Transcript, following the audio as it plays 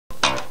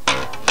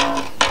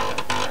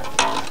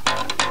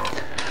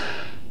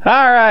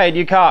All right,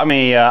 you caught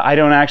me. I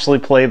don't actually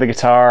play the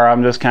guitar.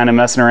 I'm just kind of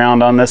messing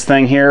around on this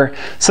thing here.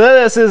 So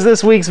this is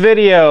this week's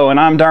video, and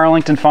I'm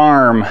Darlington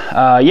Farm.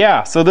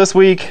 Yeah, so this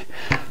week,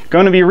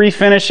 going to be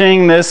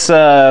refinishing this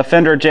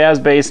Fender jazz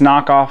bass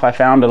knockoff I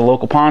found at a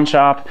local pawn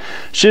shop.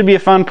 Should be a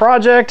fun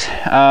project.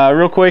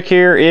 Real quick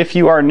here, if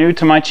you are new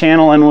to my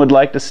channel and would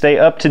like to stay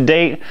up to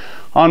date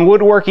on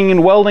woodworking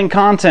and welding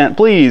content,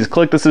 please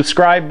click the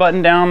subscribe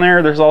button down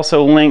there. There's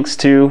also links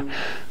to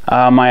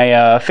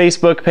my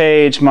Facebook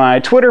page, my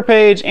Twitter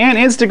page, and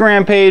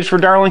Instagram page for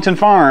Darlington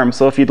Farm.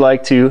 So if you'd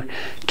like to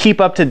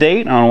keep up to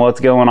date on what's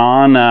going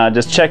on,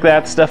 just check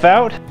that stuff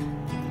out.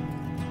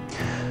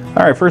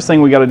 All right, first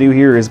thing we got to do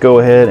here is go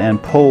ahead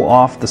and pull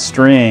off the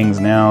strings.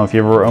 Now, if you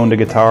ever owned a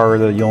guitar,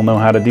 you'll know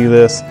how to do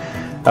this.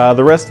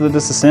 The rest of the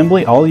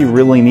disassembly, all you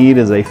really need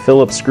is a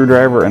Phillips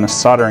screwdriver and a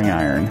soldering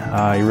iron.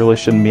 You really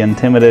shouldn't be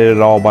intimidated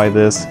at all by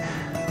this.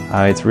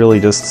 It's really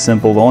just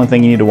simple. The only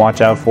thing you need to watch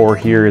out for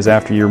here is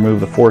after you remove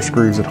the 4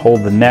 screws that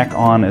hold the neck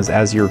on,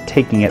 as you're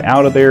taking it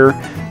out of there,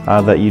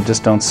 that you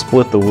just don't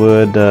split the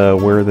wood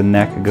where the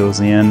neck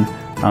goes in.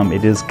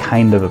 It is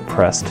kind of a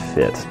pressed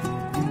fit.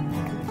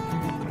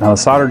 Now the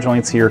solder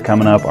joints here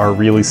coming up are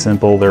really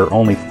simple. There are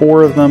only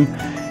 4 of them,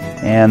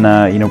 and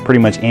you know, pretty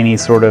much any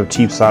sort of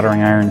cheap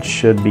soldering iron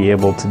should be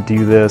able to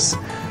do this.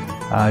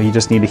 You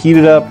just need to heat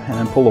it up and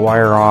then pull the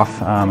wire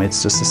off.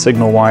 It's just a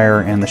signal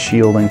wire and the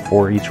shielding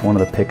for each one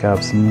of the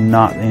pickups.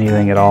 Not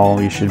anything at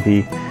all you should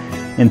be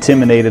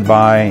intimidated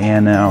by.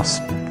 And now,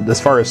 as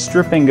far as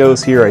stripping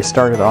goes here, I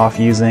started off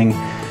using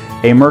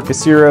a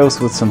Mercaceros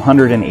with some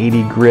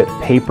 180 grit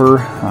paper.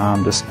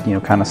 Just, you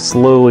know, kind of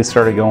slowly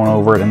started going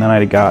over it, and then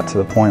I got to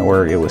the point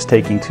where it was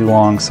taking too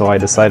long, so I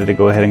decided to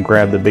go ahead and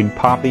grab the big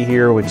poppy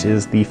here, which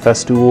is the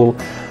Festool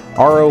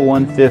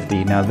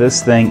RO150. Now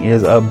this thing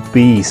is a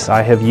beast.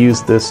 I have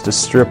used this to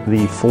strip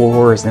the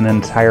floors in an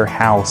entire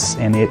house,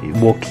 and it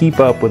will keep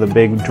up with a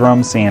big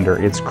drum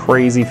sander. It's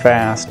crazy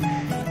fast.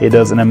 It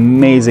does an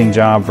amazing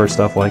job for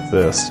stuff like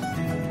this.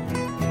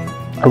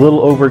 A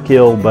little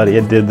overkill, but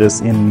it did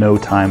this in no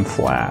time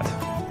flat.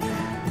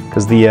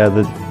 Because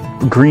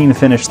the green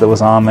finish that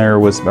was on there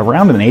was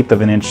around 1/8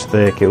 of an inch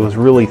thick. It was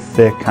really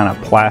thick, kind of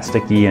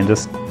plasticky, and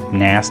just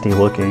nasty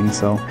looking.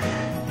 So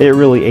it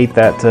really ate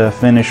that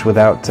finish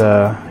without,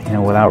 you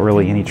know, without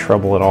really any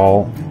trouble at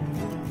all.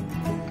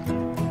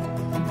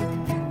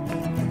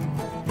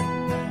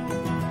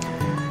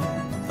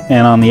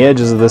 And on the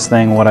edges of this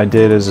thing, what I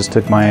did is just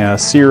took my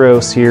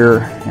Ceros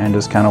here and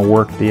just kind of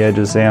worked the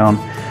edges down,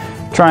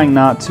 trying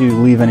not to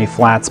leave any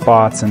flat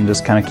spots and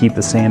just kind of keep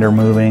the sander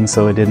moving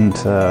so it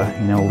didn't,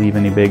 you know, leave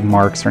any big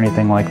marks or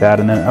anything like that.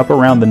 And then up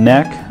around the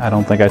neck, I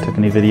don't think I took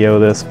any video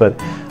of this, but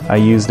I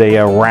used a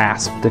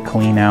rasp to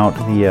clean out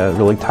the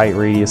really tight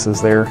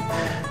radiuses there.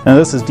 Now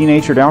this is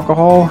denatured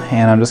alcohol,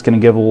 and I'm just going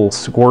to give a little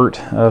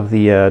squirt of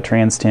the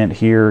Trans Tint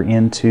here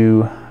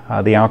into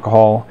the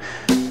alcohol,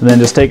 and then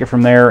just take it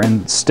from there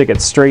and stick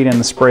it straight in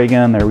the spray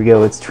gun. There we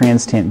go. It's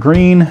Trans Tint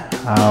Green,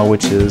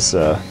 which is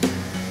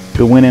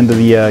it went into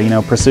the you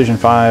know, Precision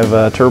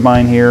 5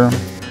 turbine here,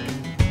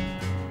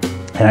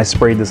 and I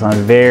sprayed this on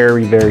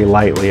very, very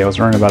lightly. I was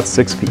running about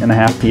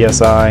 6.5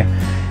 psi.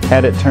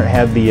 Had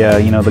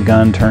the you know, the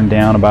gun turned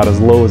down about as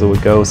low as it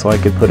would go, so I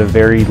could put a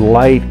very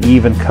light,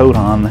 even coat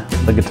on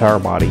the guitar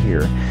body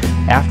here.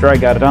 After I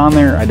got it on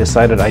there, I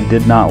decided I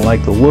did not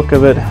like the look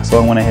of it,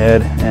 so I went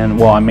ahead and,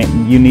 well, I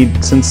mean, you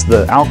need, since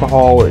the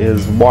alcohol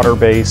is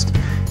water-based,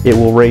 it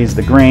will raise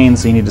the grain,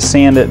 so you need to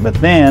sand it. But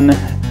then,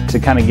 to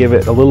kind of give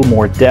it a little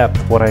more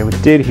depth, what I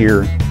did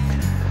here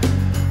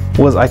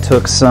was I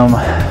took some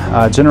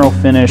General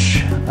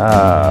Finish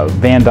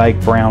Van Dyke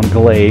Brown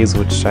Glaze,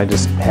 which I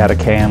just had a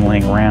can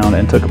laying around,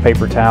 and took a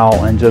paper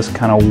towel and just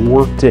kind of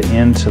worked it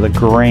into the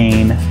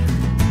grain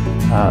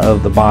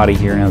of the body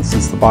here. Now,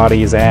 since the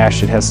body is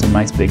ash, it has some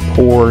nice big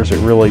pores. It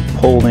really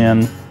pulled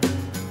in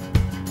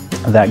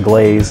that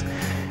glaze.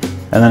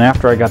 And then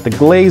after I got the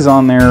glaze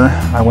on there,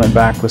 I went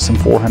back with some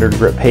 400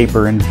 grit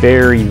paper and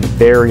very,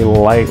 very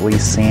lightly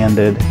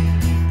sanded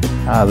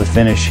the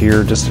finish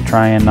here, just to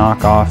try and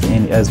knock off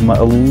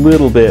a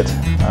little bit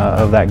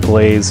of that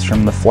glaze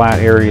from the flat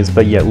areas,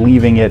 but yet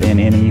leaving it in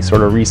any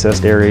sort of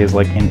recessed areas,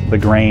 like in the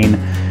grain,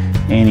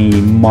 any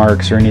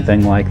marks or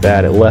anything like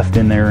that. It left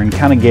in there and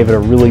kind of gave it a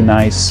really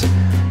nice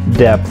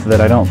depth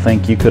that I don't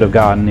think you could have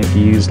gotten if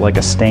you used like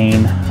a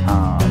stain.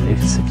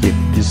 If you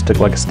just took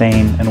like a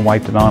stain and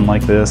wiped it on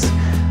like this,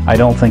 I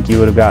don't think you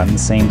would have gotten the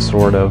same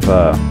sort of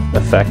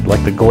effect.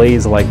 Like the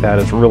glaze like that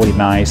is really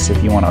nice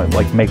if you want to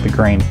like make the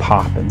grain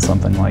pop and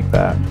something like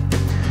that.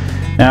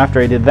 Now after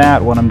I did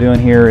that, what I'm doing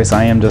here is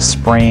I am just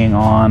spraying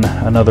on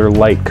another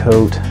light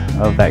coat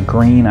of that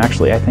green.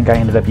 Actually, I think I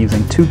ended up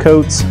using 2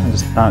 coats. I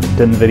just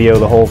didn't video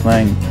the whole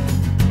thing,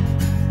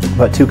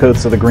 but 2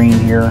 coats of the green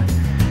here,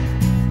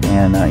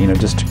 and you know,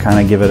 just to kind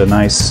of give it a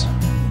nice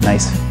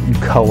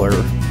color.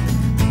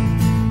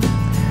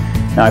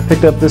 Now I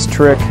picked up this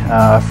trick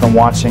from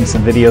watching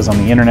some videos on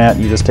the internet.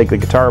 You just take the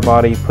guitar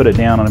body, put it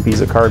down on a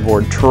piece of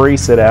cardboard,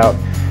 trace it out,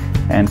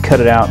 and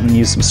cut it out, and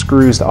use some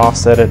screws to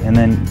offset it, and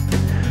then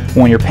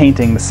When you're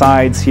painting the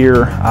sides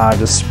here,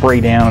 just spray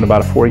down at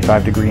about a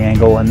 45-degree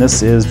angle, and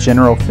this is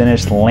General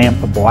Finish Lamp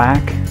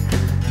Black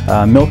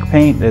milk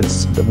paint.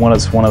 It's one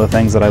of the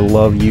things that I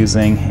love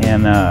using,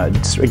 and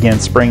again,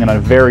 spraying it on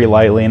very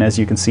lightly, and as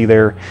you can see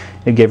there,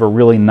 it gave a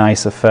really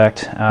nice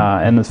effect.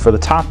 And for the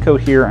top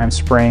coat here, I'm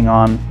spraying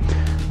on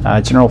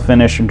General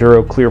Finish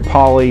Enduro Clear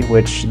Poly,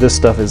 which this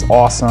stuff is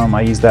awesome.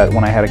 I used that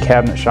when I had a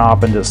cabinet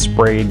shop and just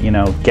sprayed, you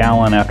know,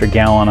 gallon after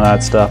gallon of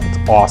that stuff.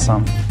 It's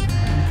awesome.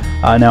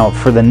 Now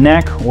for the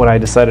neck, what I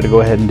decided to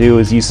go ahead and do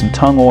is use some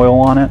tung oil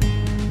on it.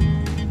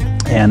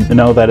 And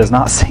no, that is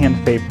not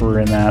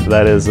sandpaper in that.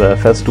 That is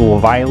Festool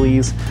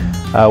Viles,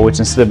 which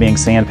instead of being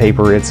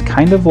sandpaper, it's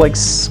kind of like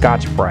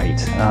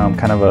Scotch-Brite,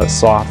 kind of a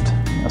soft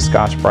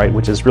Scotch-Brite,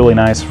 which is really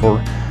nice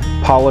for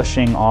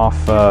polishing off,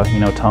 you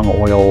know, tung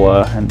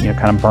oil and, you know,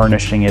 kind of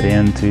burnishing it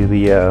into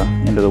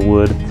the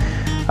wood.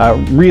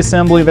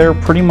 Reassembly there,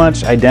 pretty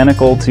much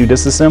identical to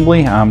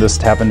disassembly.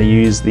 Just happened to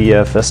use the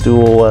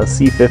Festool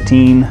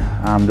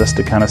C15 just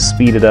to kind of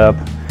speed it up.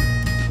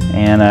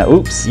 And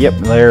oops, yep,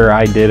 there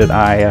I did it.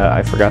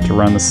 I forgot to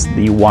run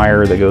the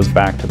wire that goes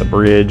back to the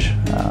bridge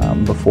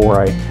before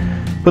I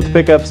put the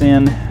pickups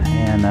in,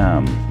 and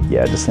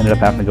yeah, just ended up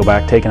having to go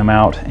back, taking them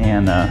out,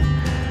 and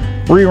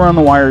rerun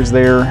the wires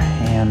there.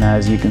 And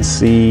as you can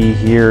see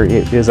here,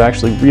 it is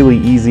actually really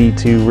easy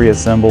to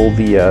reassemble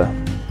the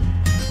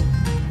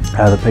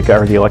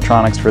pickup or the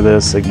electronics for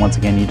this. Once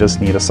again, you just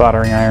need a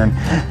soldering iron.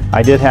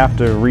 I did have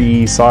to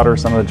re-solder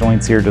some of the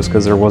joints here just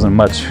because there wasn't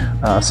much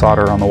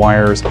solder on the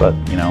wires, but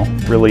you know,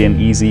 really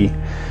an easy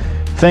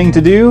thing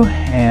to do.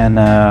 And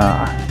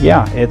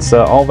yeah, it's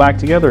all back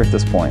together at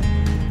this point.